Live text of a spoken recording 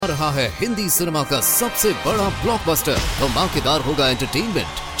रहा है हिंदी सिनेमा का सबसे बड़ा ब्लॉकबस्टर। धमाकेदार होगा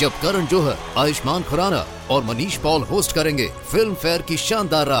एंटरटेनमेंट जब करण जौहर, आयुष्मान खुराना और मनीष पॉल होस्ट करेंगे फिल्म फेयर की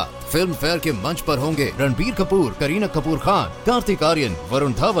शानदार रात। फिल्म फेयर के मंच पर होंगे रणबीर कपूर, करीना कपूर खान, कार्तिक आर्यन,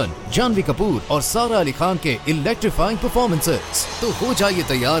 वरुण धवन, जानवी कपूर और सारा अली खान के इलेक्ट्रीफाइंग परफॉर्मेंसेस। तो हो जाइए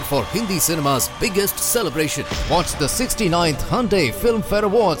तैयार for Hindi cinema's biggest celebration. Watch the 69th Hyundai Film Fair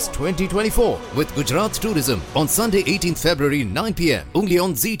Awards 2024 with Gujarat Tourism on Sunday 18th February 9 p.m. only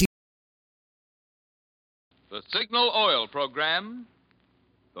on ZT. The Signal Oil Program,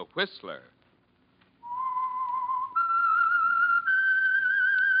 The Whistler.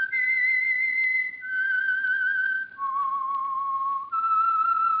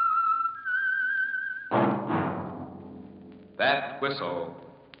 That whistle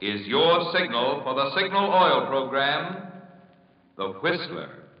is your signal for the Signal Oil Program, The Whistler.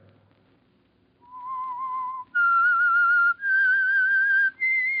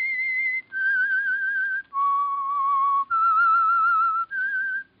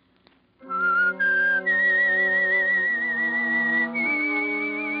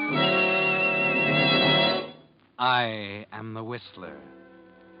 I am the Whistler,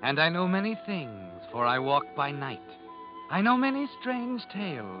 and I know many things, for I walk by night. I know many strange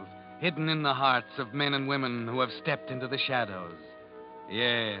tales hidden in the hearts of men and women who have stepped into the shadows.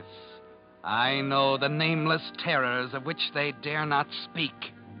 Yes, I know the nameless terrors of which they dare not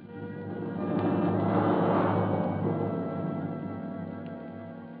speak.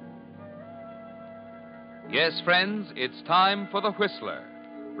 Yes, friends, it's time for The Whistler.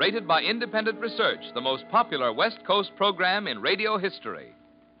 Rated by independent research, the most popular West Coast program in radio history.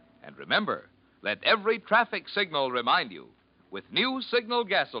 And remember, let every traffic signal remind you, with new Signal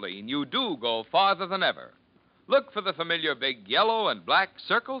gasoline, you do go farther than ever. Look for the familiar big yellow and black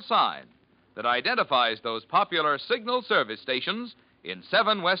circle sign that identifies those popular Signal service stations in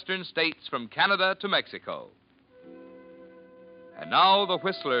 7 western states from Canada to Mexico. And now the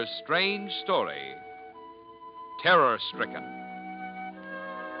Whistler's strange story, Terror-Stricken.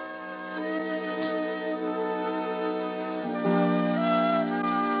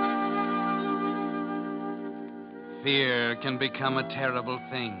 Fear can become a terrible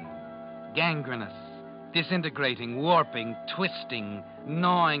thing. Gangrenous, disintegrating, warping, twisting,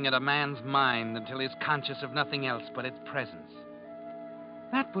 gnawing at a man's mind until he's conscious of nothing else but its presence.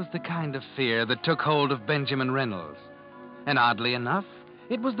 That was the kind of fear that took hold of Benjamin Reynolds. And oddly enough,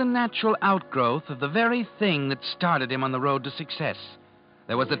 it was the natural outgrowth of the very thing that started him on the road to success.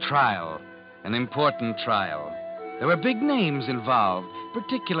 There was a trial, an important trial. There were big names involved,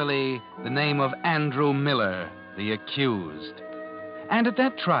 particularly the name of Andrew Miller, the accused. And at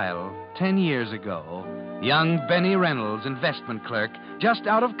that trial, 10 years ago, young Benny Reynolds, investment clerk, just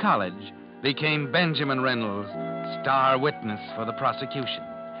out of college, became Benjamin Reynolds, star witness for the prosecution.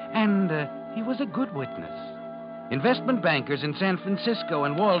 And he was a good witness. Investment bankers in San Francisco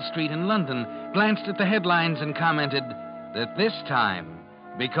and Wall Street in London glanced at the headlines and commented that this time,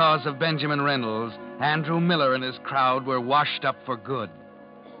 because of Benjamin Reynolds, Andrew Miller and his crowd were washed up for good.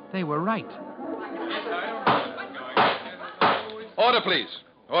 They were right. Order, please.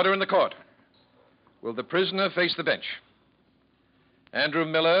 Order in the court. Will the prisoner face the bench? Andrew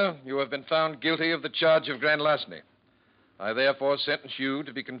Miller, you have been found guilty of the charge of grand larceny. I therefore sentence you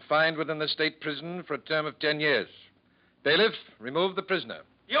to be confined within the state prison for a term of 10 years. Bailiff, remove the prisoner.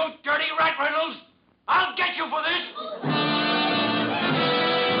 You dirty rat, Reynolds! I'll get you for this!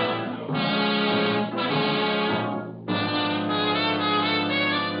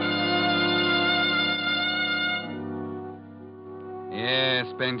 Yes,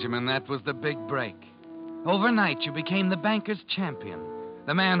 Benjamin, that was the big break. Overnight, you became the banker's champion,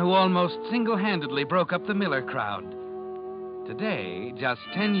 the man who almost single-handedly broke up the Miller crowd. Today, just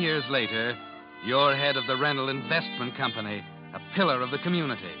 10 years later, you're head of the Reynolds Investment Company, a pillar of the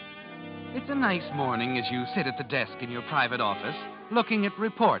community. It's a nice morning as you sit at the desk in your private office, looking at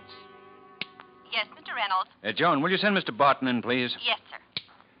reports. Yes, Mr. Reynolds. Joan, will you send Mr. Barton in, please? Yes, sir.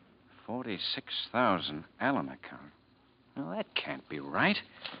 46,000 Allen account. Well, that can't be right.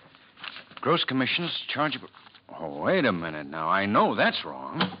 Gross commissions chargeable. Oh, wait a minute now. I know that's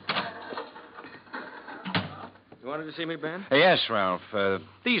wrong. You wanted to see me, Ben? Yes, Ralph.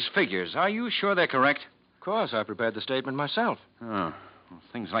 These figures, are you sure they're correct? Of course. I prepared the statement myself. Oh, well,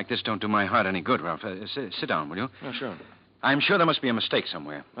 things like this don't do my heart any good, Ralph. Sit down, will you? Oh, sure. I'm sure there must be a mistake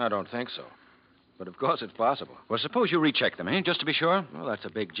somewhere. I don't think so. But of course it's possible. Well, suppose you recheck them, just to be sure? Well, that's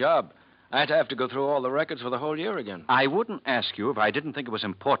a big job. I'd have to go through all the records for the whole year again. I wouldn't ask you if I didn't think it was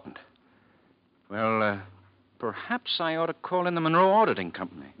important. Well, perhaps I ought to call in the Monroe Auditing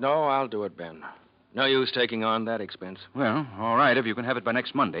Company. No, I'll do it, Ben. No use taking on that expense. Well, all right, if you can have it by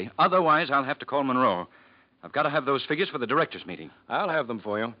next Monday. Otherwise, I'll have to call Monroe. I've got to have those figures for the directors' meeting. I'll have them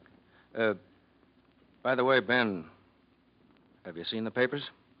for you. By the way, Ben, have you seen the papers?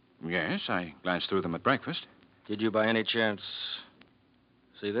 Yes, I glanced through them at breakfast. Did you by any chance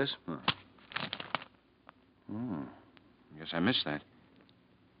see this? Oh, guess I missed that.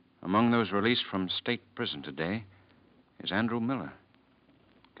 Among those released from state prison today is Andrew Miller,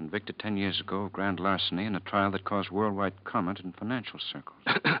 convicted 10 years ago of grand larceny in a trial that caused worldwide comment in financial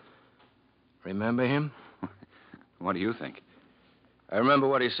circles. Remember him? What do you think? I remember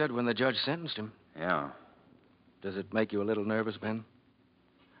what he said when the judge sentenced him. Yeah. Does it make you a little nervous, Ben?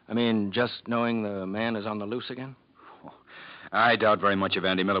 I mean, just knowing the man is on the loose again? Oh, I doubt very much if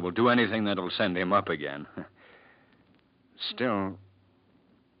Andy Miller will do anything that'll send him up again. Still,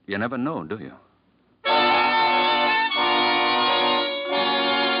 you never know, do you?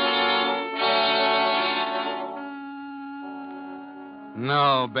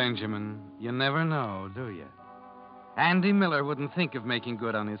 No, Benjamin, you never know, do you? Andy Miller wouldn't think of making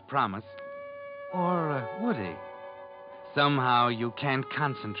good on his promise. Or would he? Somehow you can't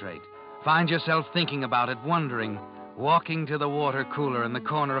concentrate. Find yourself thinking about it, wondering, walking to the water cooler in the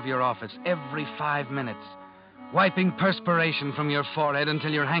corner of your office every 5 minutes, wiping perspiration from your forehead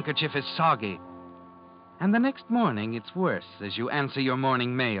until your handkerchief is soggy. And the next morning, it's worse as you answer your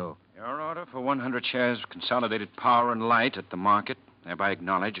morning mail. Your order for 100 shares of Consolidated Power and Light at the market, thereby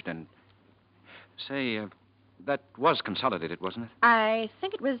acknowledged, and... Say, that was Consolidated, wasn't it? I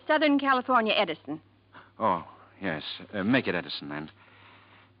think it was Southern California Edison. Oh, yes. Make it Edison, then.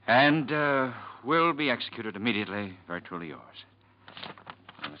 And will be executed immediately. Very truly yours.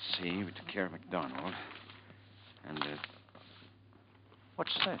 Let's see. We took care of McDonald. And,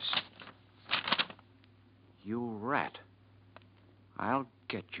 what's this? You rat. I'll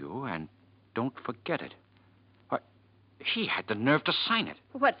get you, and don't forget it. Why, he had the nerve to sign it.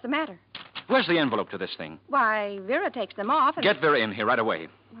 What's the matter? Where's the envelope to this thing? Why, Vera takes them off and... Get Vera in here right away.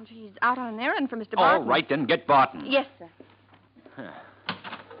 Well, she's out on an errand for Mr. Barton. All right, then get Barton. Yes, sir.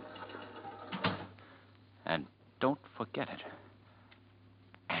 And don't forget it.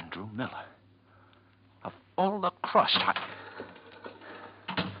 Andrew Miller. Of all the crust,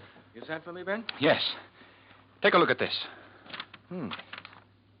 Is that for me, Ben? Yes. Take a look at this.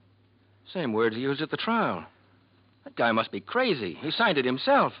 Same words he used at the trial. That guy must be crazy. He signed it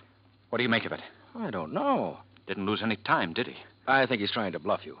himself. What do you make of it? I don't know. Didn't lose any time, did he? I think he's trying to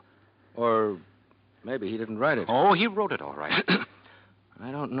bluff you. Or maybe he didn't write it. Oh, he wrote it all right.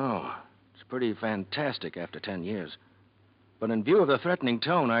 I don't know. It's pretty fantastic after 10 years. But in view of the threatening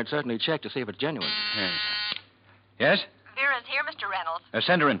tone, I'd certainly check to see if it's genuine. Yes. Yes? Vera's here, Mr. Reynolds.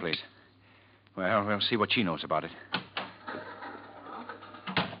 Send her in, please. Well, we'll see what she knows about it.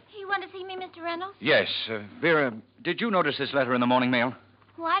 You want to see me, Mr. Reynolds? Yes. Vera, did you notice this letter in the morning mail?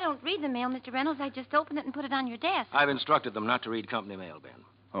 Well, I don't read the mail, Mr. Reynolds. I just open it and put it on your desk. I've instructed them not to read company mail, Ben.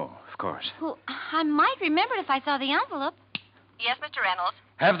 Oh, of course. Well, I might remember it if I saw the envelope. Yes, Mr. Reynolds.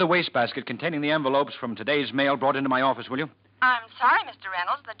 Have the wastebasket containing the envelopes from today's mail brought into my office, will you? I'm sorry, Mr.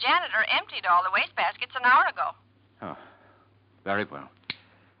 Reynolds. The janitor emptied all the wastebaskets an hour ago. Oh, very well.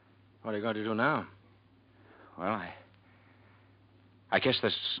 What are you going to do now? Well, I guess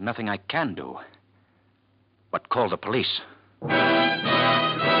there's nothing I can do but call the police.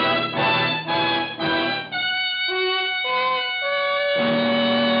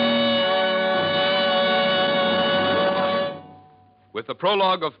 With the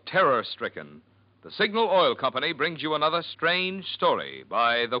prologue of Terror Stricken, the Signal Oil Company brings you another strange story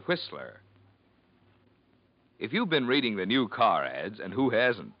by The Whistler. If you've been reading the new car ads, and who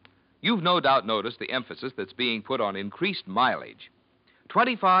hasn't, you've no doubt noticed the emphasis that's being put on increased mileage.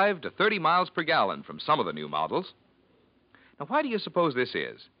 25 to 30 miles per gallon from some of the new models. Now, why do you suppose this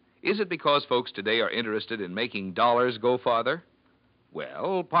is? Is it because folks today are interested in making dollars go farther?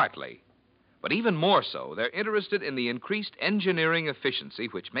 Well, partly. But even more so, they're interested in the increased engineering efficiency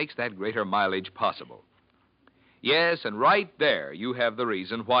which makes that greater mileage possible. Yes, and right there you have the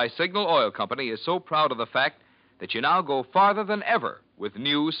reason why Signal Oil Company is so proud of the fact that you now go farther than ever with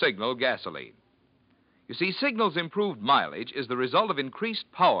new Signal gasoline. You see, Signal's improved mileage is the result of increased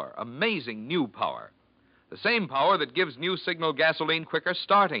power, amazing new power. The same power that gives new Signal gasoline quicker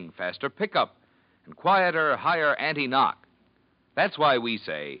starting, faster pickup, and quieter, higher anti-knock. That's why we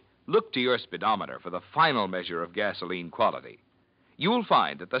say, look to your speedometer for the final measure of gasoline quality. You'll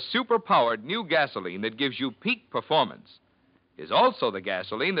find that the super-powered new gasoline that gives you peak performance is also the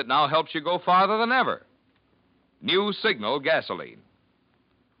gasoline that now helps you go farther than ever. New Signal gasoline.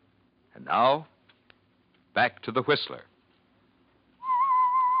 And now, back to the Whistler.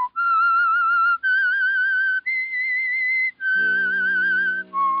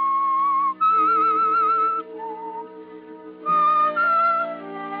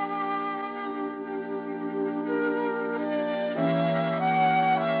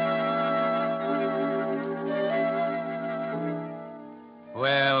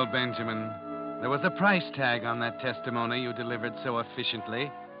 Well, Benjamin, there was a price tag on that testimony you delivered so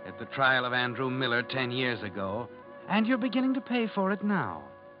efficiently at the trial of Andrew Miller 10 years ago, and you're beginning to pay for it now.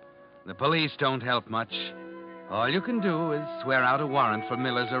 The police don't help much. All you can do is swear out a warrant for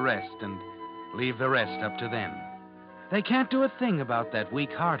Miller's arrest and leave the rest up to them. They can't do a thing about that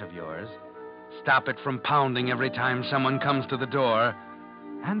weak heart of yours, stop it from pounding every time someone comes to the door,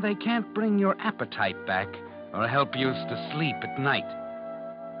 and they can't bring your appetite back or help you to sleep at night.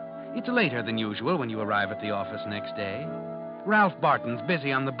 It's later than usual when you arrive at the office next day. Ralph Barton's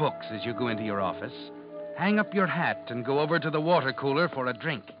busy on the books as you go into your office. Hang up your hat and go over to the water cooler for a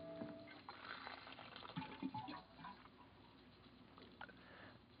drink.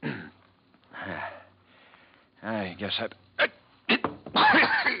 I guess I...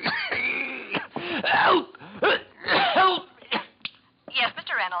 Help! Help! Yes,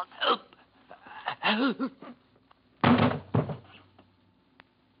 Mr. Reynolds. Help!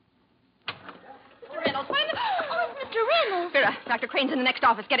 Mr. Reynolds, find the... Oh, Mr. Reynolds. Vera, Dr. Crane's in the next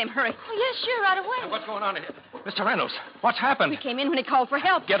office. Get him, hurry. Oh, yes, sure, right away. What's going on here? Mr. Reynolds, what's happened? We came in when he called for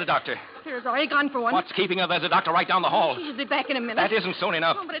help. Get a doctor. Vera's already gone for one. What's keeping her? There's a doctor right down the hall. She should be back in a minute. That isn't soon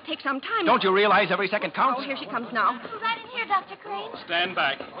enough. Oh, but it takes some time. Don't you realize every second counts? Oh, here she comes now. Right in here, Dr. Crane. Stand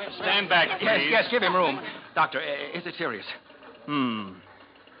back. Stand back, please. Yes, give him room. Doctor, is it serious?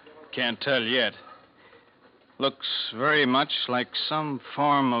 Can't tell yet. Looks very much like some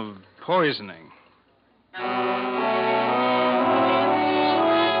form of poisoning.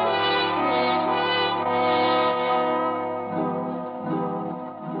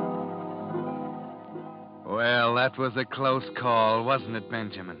 Well, that was a close call, wasn't it,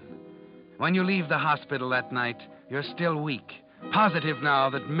 Benjamin? When you leave the hospital that night, you're still weak, positive now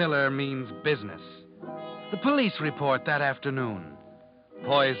that Miller means business. The police report that afternoon.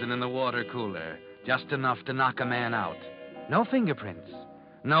 Poison in the water cooler, just enough to knock a man out. No fingerprints.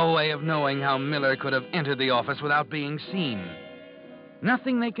 No way of knowing how Miller could have entered the office without being seen.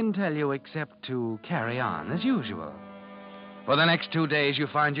 Nothing they can tell you except to carry on as usual. For the next 2 days, you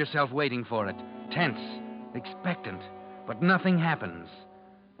find yourself waiting for it, tense, expectant, but nothing happens.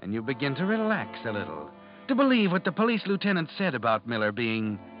 And you begin to relax a little, to believe what the police lieutenant said about Miller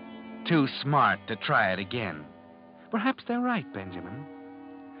being too smart to try it again. Perhaps they're right, Benjamin.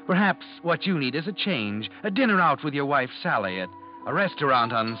 Perhaps what you need is a change, a dinner out with your wife, Sally, at a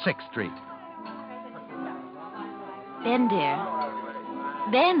restaurant on 6th Street. Ben, dear.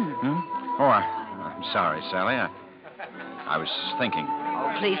 Ben. Oh, I'm sorry, Sally. I was thinking.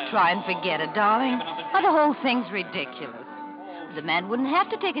 Oh, please try and forget it, darling. Oh, the whole thing's ridiculous. The man wouldn't have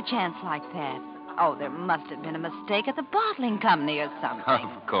to take a chance like that. Oh, there must have been a mistake at the bottling company or something.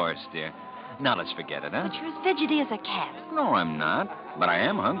 Of course, dear. Now let's forget it, huh? But you're as fidgety as a cat. No, I'm not. But I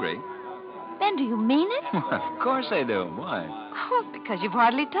am hungry. Ben, do you mean it? Of course I do. Why? Oh, because you've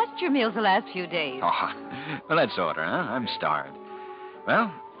hardly touched your meals the last few days. Oh, well, let's order, huh? I'm starved.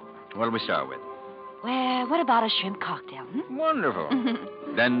 Well, what'll we start with? Well, what about a shrimp cocktail? Wonderful.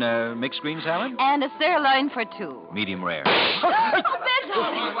 Then mixed green salad? And a sirloin for two. Medium rare. Oh, Ben,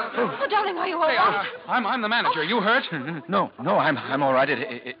 darling. Oh, darling, are you all right? I'm the manager. You hurt? No, I'm all right.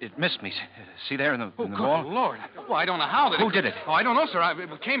 It missed me. See there in the wall? Good Lord. Well, I don't know how. Who did it? Oh, I don't know, sir.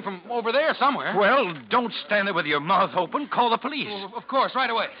 It came from over there somewhere. Well, don't stand there with your mouth open. Call the police. Well, of course,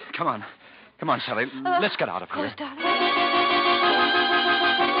 right away. Come on, Sally. Let's get out of here. Of course, darling.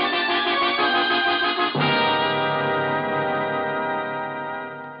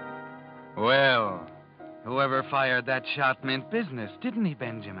 Well, whoever fired that shot meant business, didn't he,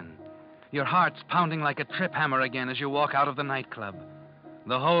 Benjamin? Your heart's pounding like a trip hammer again as you walk out of the nightclub.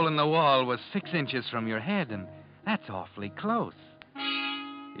 The hole in the wall was 6 inches from your head, and that's awfully close.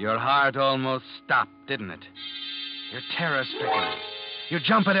 Your heart almost stopped, didn't it? You're terror-stricken. You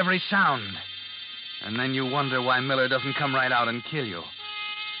jump at every sound. And then you wonder why Miller doesn't come right out and kill you.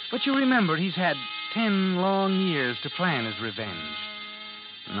 But you remember he's had 10 long years to plan his revenge.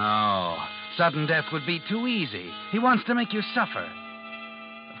 No, sudden death would be too easy. He wants to make you suffer.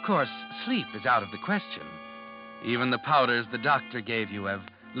 Of course, sleep is out of the question. Even the powders the doctor gave you have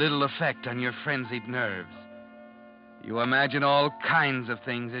little effect on your frenzied nerves. You imagine all kinds of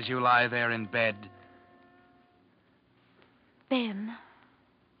things as you lie there in bed. Ben.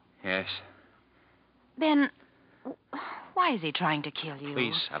 Yes? Ben, why is he trying to kill you?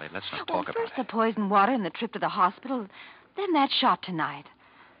 Please, Sally, let's not talk about first it. the poisoned water and the trip to the hospital, then that shot tonight.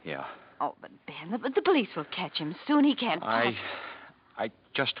 Yeah. Oh, but Ben, the police will catch him soon. He can't... I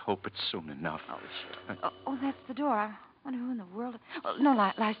just hope it's soon enough. Oh, sure. Oh, that's the door. I wonder who in the world... Oh, no,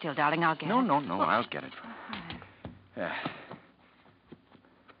 lie still, darling. I'll get it. No, I'll get it. Yeah.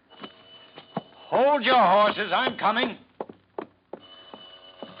 Hold your horses. I'm coming.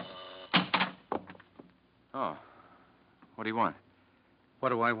 Oh. What do you want? What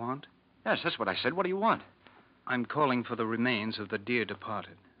do I want? Yes, that's what I said. What do you want? I'm calling for the remains of the dear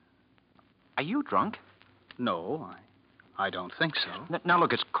departed. Are you drunk? No, I don't think so. Now,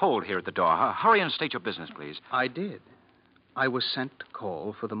 look, it's cold here at the door. Hurry and state your business, please. I did. I was sent to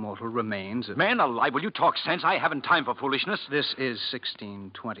call for the mortal remains of... Man alive, will you talk sense? I haven't time for foolishness. This is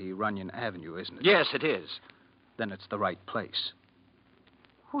 1620 Runyon Avenue, isn't it? Yes, it is. Then it's the right place.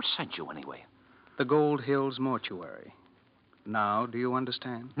 Who sent you, anyway? The Gold Hills Mortuary. Now, do you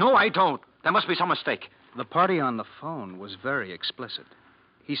understand? No, I don't. There must be some mistake. The party on the phone was very explicit.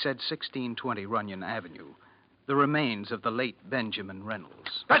 He said 1620 Runyon Avenue. The remains of the late Benjamin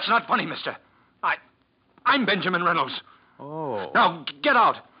Reynolds. That's not funny, mister. I'm Benjamin Reynolds. Oh. Now, get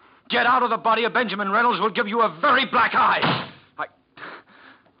out. Get out, or the body of Benjamin Reynolds will give you a very black eye.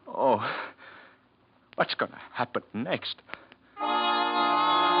 Oh. What's going to happen next?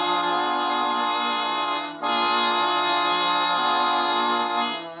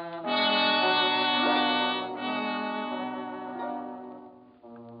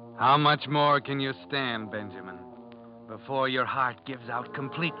 How much more can you stand, Benjamin, before your heart gives out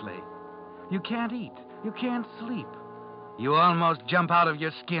completely? You can't eat. You can't sleep. You almost jump out of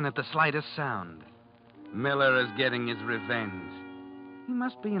your skin at the slightest sound. Miller is getting his revenge. He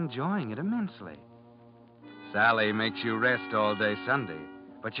must be enjoying it immensely. Sally makes you rest all day Sunday,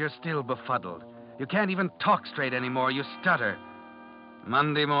 but you're still befuddled. You can't even talk straight anymore. You stutter.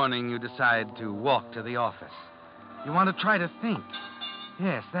 Monday morning, you decide to walk to the office. You want to try to think.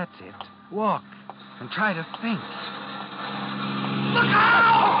 Yes, that's it. Walk and try to think. Look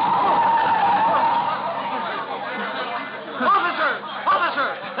out!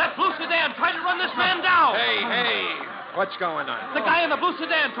 Officer! That blue sedan tried to run this man down. Hey. What's going on? The guy in the blue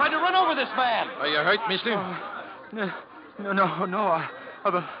sedan tried to run over this man. Are you hurt, mister? No. I'm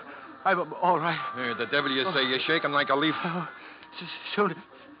all right. The devil you say. You're shaking like a leaf.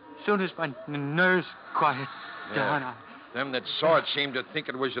 Soon as my nerves quiet down, Them that saw it seemed to think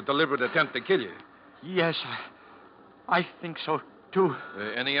it was a deliberate attempt to kill you. Yes, I think so, too.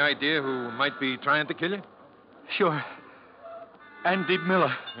 Any idea who might be trying to kill you? Sure. Andy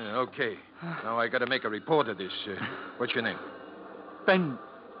Miller. Okay. Now I got to make a report of this. What's your name?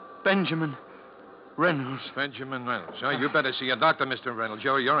 Benjamin Reynolds. Benjamin Reynolds. You better see a doctor, Mr. Reynolds.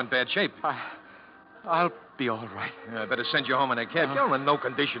 You're in bad shape. I'll be all right. I better send you home in a cab. You're in no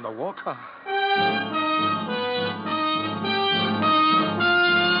condition to walk.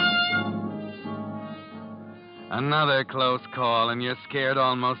 Another close call, and you're scared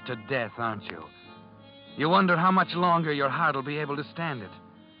almost to death, aren't you? You wonder how much longer your heart will be able to stand it.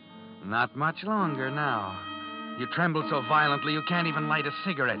 Not much longer now. You tremble so violently you can't even light a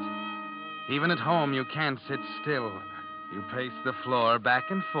cigarette. Even at home, you can't sit still. You pace the floor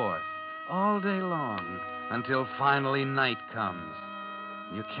back and forth all day long until finally night comes.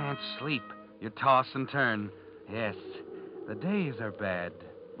 You can't sleep. You toss and turn. Yes, the days are bad,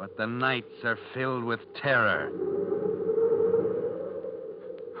 but the nights are filled with terror.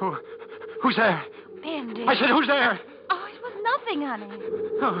 Who's there? Bendy. I said, who's there? Oh, it was nothing, honey.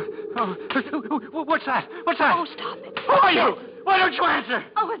 What's that? What's that? Oh, stop it. Who are you? Why don't you answer?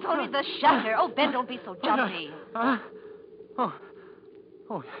 Oh, it's only the shutter. Oh, Ben, don't be so jumpy.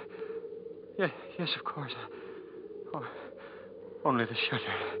 Yes, of course. Oh, only the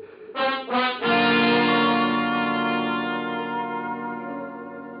shutter.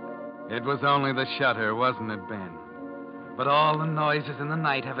 It was only the shutter, wasn't it, Ben? But all the noises in the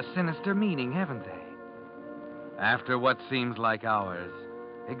night have a sinister meaning, haven't they? After what seems like hours,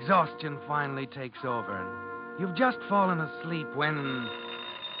 exhaustion finally takes over, and you've just fallen asleep when...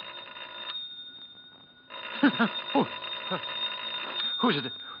 Who's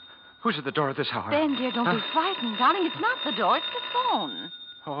at the door at this hour? Ben, dear, don't be frightened, darling. It's not the door, it's the phone.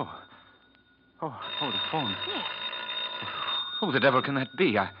 Oh, the phone. Yes. Who the devil can that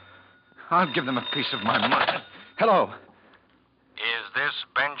be? I'll give them a piece of my mind. Hello. Is this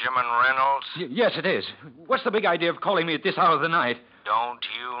Benjamin Reynolds? Yes, it is. What's the big idea of calling me at this hour of the night? Don't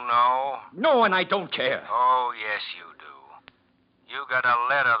you know? No, and I don't care. Oh, yes, you do. You got a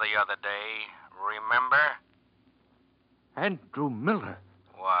letter the other day, remember? Andrew Miller.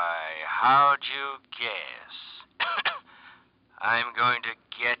 Why, how'd you guess? I'm going to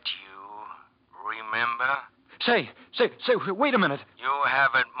get you, remember? Say, wait a minute. You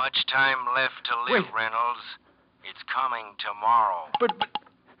haven't much time left to live, Wait. Reynolds. It's coming tomorrow. But,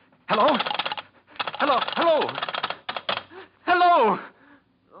 hello?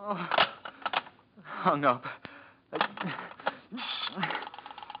 Oh, hung up.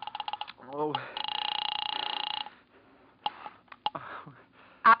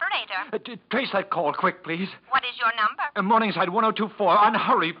 Operator, Trace that call, quick, please. what is your number? Morningside 1024.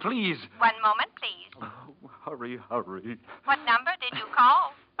 Hurry, please. 1 moment, please. Oh, hurry, hurry. What number did you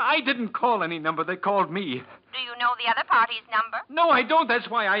call? I didn't call any number. They called me. Do you know the other party's number? No, I don't. That's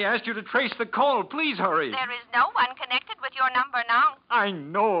why I asked you to trace the call. Please hurry. There is no one connected with your number now. I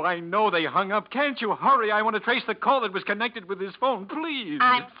know. They hung up. Can't you hurry? I want to trace the call that was connected with his phone, please.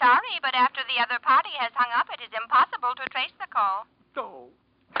 I'm sorry, but after the other party has hung up, it is impossible to trace the call. Oh,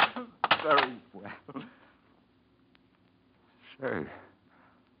 very well. Say,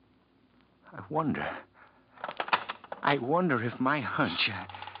 I wonder if my hunch...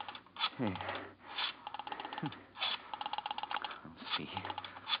 Let's see.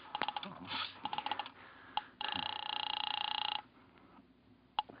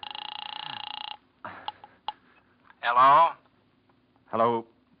 Hello? Hello,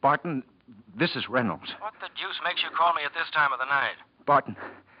 Barton. This is Reynolds. What the deuce makes you call me at this time of the night? Barton.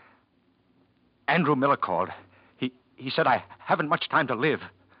 Andrew Miller called. He said I haven't much time to live.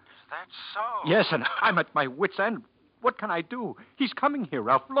 Is that so? Yes, and I'm at my wit's end. What can I do? He's coming here,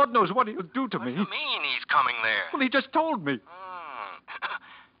 Ralph. Lord knows what he'll do to What me. do you mean he's coming there? Well, he just told me.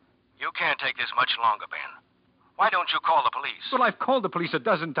 You can't take this much longer, Ben. Why don't you call the police? Well, I've called the police a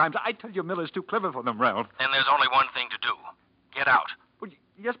dozen times. I tell you, Miller's too clever for them, Ralph. Then there's only one thing to do. Get out. Well,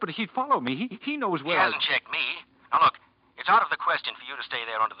 yes, but he'd follow me. He knows where He hasn't checked me. Now, look, it's out of the question for you to stay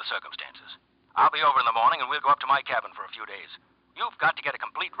there under the circumstances. I'll be over in the morning, and we'll go up to my cabin for a few days. You've got to get a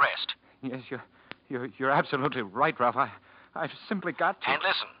complete rest. Yes, you're absolutely right, Ralph. I've simply got to. And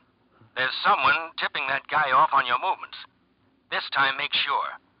listen, there's someone tipping that guy off on your movements. This time, make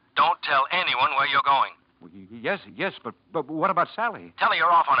sure. Don't tell anyone where you're going. Well, yes, but what about Sally? Tell her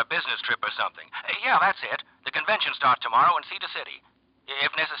you're off on a business trip or something. Yeah, that's it. The convention starts tomorrow in Cedar City.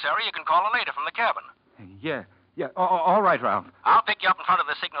 If necessary, you can call her later from the cabin. Yeah. All right, Ralph. I'll pick you up in front of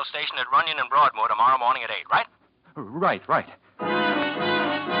the signal station at Runyon and Broadmoor tomorrow morning at 8, right? Right.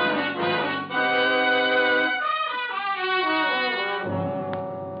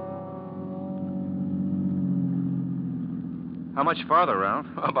 How much farther, Ralph?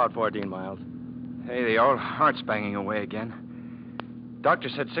 About 14 miles. Hey, the old heart's banging away again. Doctor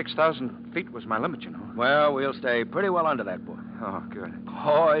said 6,000 feet was my limit, you know. Well, we'll stay pretty well under that, boy. Oh, good.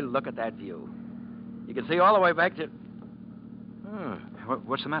 Boy, look at that view. You can see all the way back to...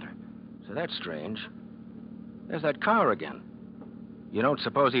 What's the matter? So that's strange. There's that car again. You don't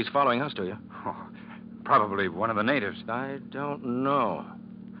suppose he's following us, do you? Oh, probably one of the natives. I don't know.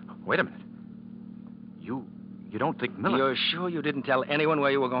 Wait a minute. You don't think Miller... You're sure you didn't tell anyone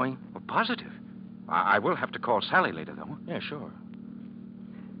where you were going? Well, positive. I will have to call Sally later, though. Yeah, sure.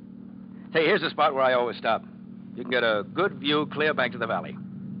 Hey, here's the spot where I always stop. You can get a good view clear back to the valley.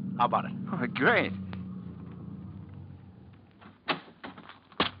 How about it? Oh, great.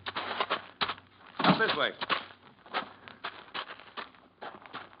 Up this way.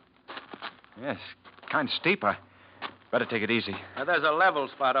 Yes, kind of steep. I better take it easy. Now, there's a level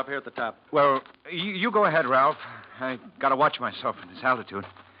spot up here at the top. Well, you go ahead, Ralph. I gotta watch myself at this altitude.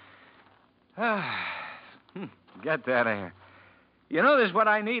 Get that air. You know, this is what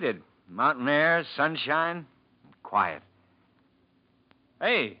I needed. Mountain air, sunshine, quiet.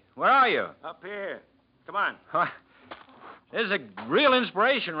 Hey, where are you? Up here. Come on. This is a real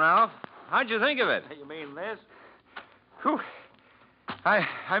inspiration, Ralph. How'd you think of it? You mean this? Whew.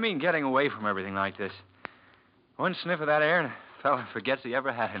 I mean getting away from everything like this. One sniff of that air and a fella forgets he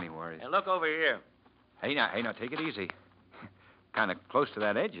ever had any worries. And look over here. Hey, now, take it easy. Kind of close to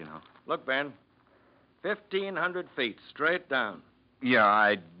that edge, you know. Look, Ben. 1,500 feet, straight down. Yeah,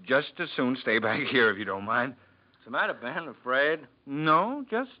 I'd just as soon stay back here if you don't mind. What's the matter, Ben? Afraid? No,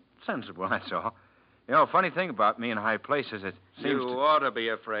 just sensible, that's all. You know, funny thing about me in high places, it seems You ought to be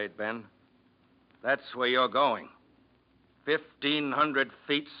afraid, Ben. That's where you're going. 1,500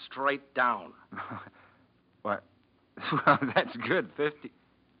 feet straight down. What? Well, that's good. 50.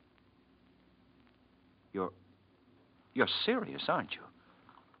 You're serious, aren't you?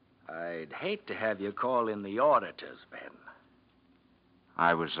 I'd hate to have you call in the auditors, Ben.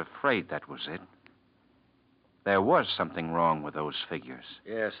 I was afraid that was it. There was something wrong with those figures.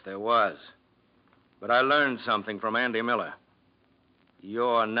 Yes, there was. But I learned something from Andy Miller.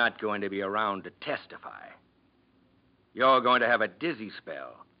 You're not going to be around to testify. You're going to have a dizzy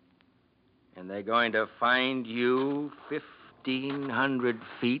spell. And they're going to find you 1,500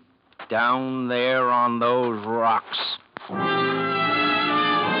 feet down there on those rocks.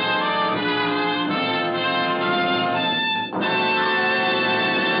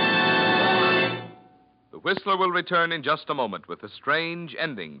 The Whistler will return in just a moment with a strange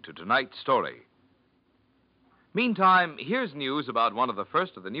ending to tonight's story. Meantime, here's news about one of the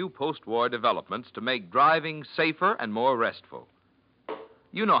first of the new post-war developments to make driving safer and more restful.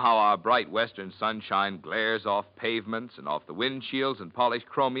 You know how our bright western sunshine glares off pavements and off the windshields and polished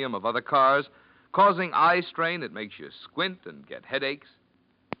chromium of other cars, causing eye strain that makes you squint and get headaches?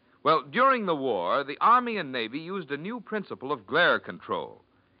 Well, during the war, the Army and Navy used a new principle of glare control.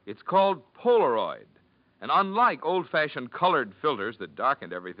 It's called Polaroid. And unlike old-fashioned colored filters that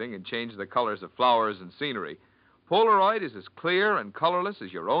darkened everything and changed the colors of flowers and scenery, Polaroid is as clear and colorless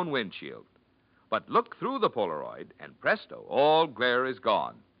as your own windshield. But look through the Polaroid, and presto, all glare is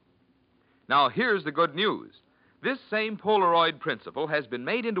gone. Now, here's the good news. This same Polaroid principle has been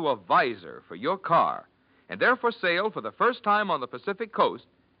made into a visor for your car, and they're for sale for the first time on the Pacific Coast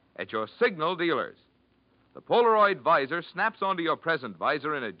at your Signal dealers. The Polaroid visor snaps onto your present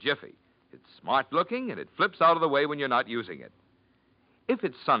visor in a jiffy. It's smart-looking, and it flips out of the way when you're not using it. If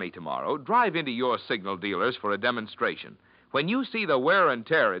it's sunny tomorrow, drive into your Signal dealers for a demonstration. When you see the wear and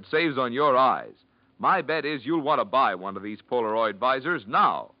tear it saves on your eyes, my bet is you'll want to buy one of these Polaroid visors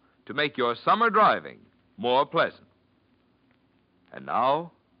now to make your summer driving more pleasant. And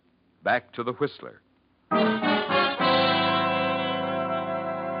now, back to the Whistler.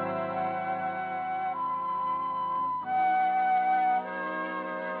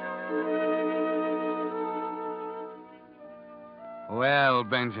 Well,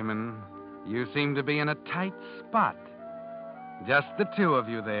 Benjamin, you seem to be in a tight spot. Just the two of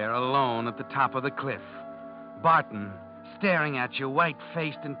you there, alone at the top of the cliff. Barton staring at you,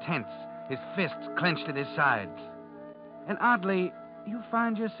 white-faced and tense, his fists clenched at his sides. And oddly, you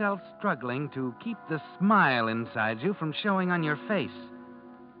find yourself struggling to keep the smile inside you from showing on your face.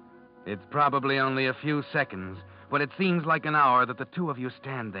 It's probably only a few seconds, but it seems like an hour that the two of you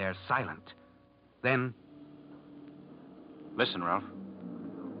stand there silent. Then... Listen, Ralph.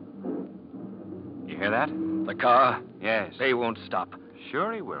 You hear that? The car? Yes. They won't stop.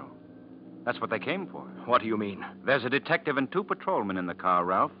 Sure he will. That's what they came for. What do you mean? There's a detective and 2 patrolmen in the car,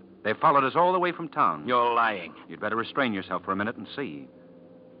 Ralph. They followed us all the way from town. You're lying. You'd better restrain yourself for a minute and see.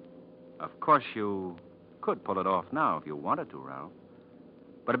 Of course, you could pull it off now if you wanted to, Ralph.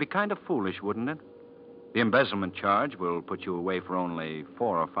 But it'd be kind of foolish, wouldn't it? The embezzlement charge will put you away for only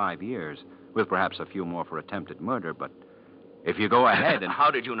 4 or 5 years, with perhaps a few more for attempted murder, but if you go ahead and...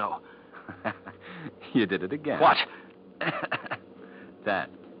 How did you know? You did it again. What? That.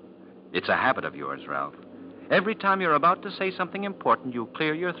 It's a habit of yours, Ralph. Every time you're about to say something important, you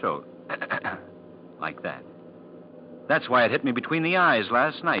clear your throat. Like that. That's why it hit me between the eyes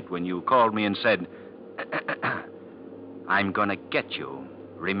last night when you called me and said, I'm gonna get you.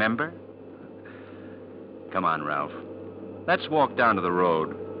 Remember? Come on, Ralph. Let's walk down to the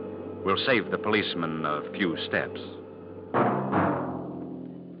road. We'll save the policeman a few steps.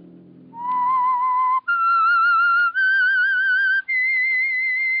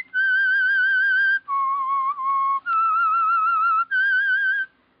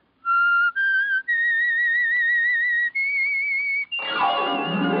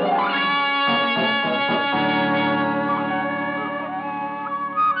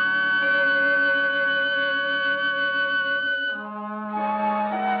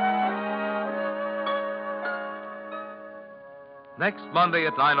 Next Monday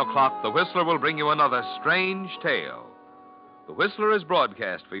at 9 o'clock, The Whistler will bring you another strange tale. The Whistler is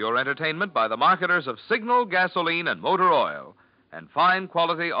broadcast for your entertainment by the marketers of Signal gasoline and motor oil and fine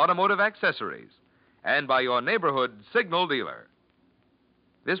quality automotive accessories, and by your neighborhood Signal dealer.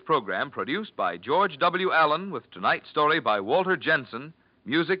 This program, produced by George W. Allen with tonight's story by Walter Jensen,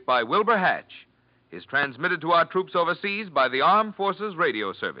 music by Wilbur Hatch, is transmitted to our troops overseas by the Armed Forces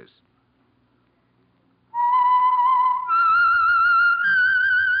Radio Service.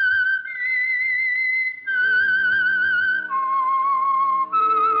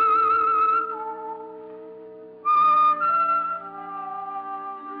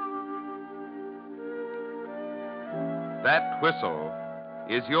 That whistle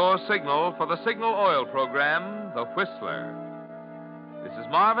is your signal for the Signal Oil program, The Whistler. This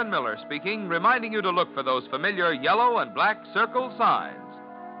is Marvin Miller speaking, reminding you to look for those familiar yellow and black circle signs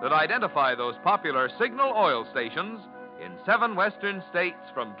that identify those popular Signal oil stations in 7 western states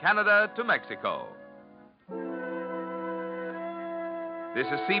from Canada to Mexico. This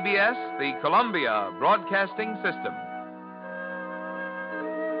is CBS, the Columbia Broadcasting System.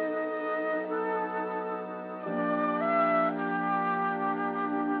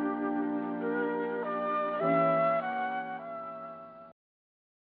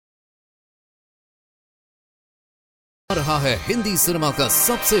 रहा है Hindi cinema का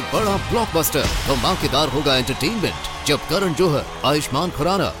सबसे बड़ा blockbuster. धमाकेदार होगा entertainment जब करण जौहर, आयुष्मान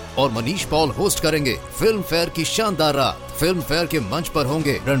खुराना और Manish Paul host करेंगे फिल्म फेयर की शानदार रात। फिल्म फेयर के मंच पर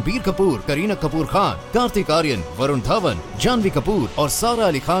होंगे रणबीर कपूर, करीना कपूर खान, कार्तिक आर्यन, वरुण धवन, जानवी कपूर और सारा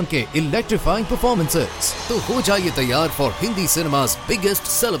अली खान के इलेक्ट्रीफाइंग परफॉर्मेंसेस। तो हो जाइए तैयार for Hindi cinema's biggest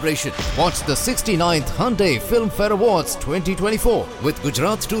celebration. Watch the 69th Hyundai Film Fair Awards 2024 with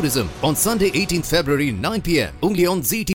Gujarat Tourism on Sunday 18th February 9 p.m. only on ZT.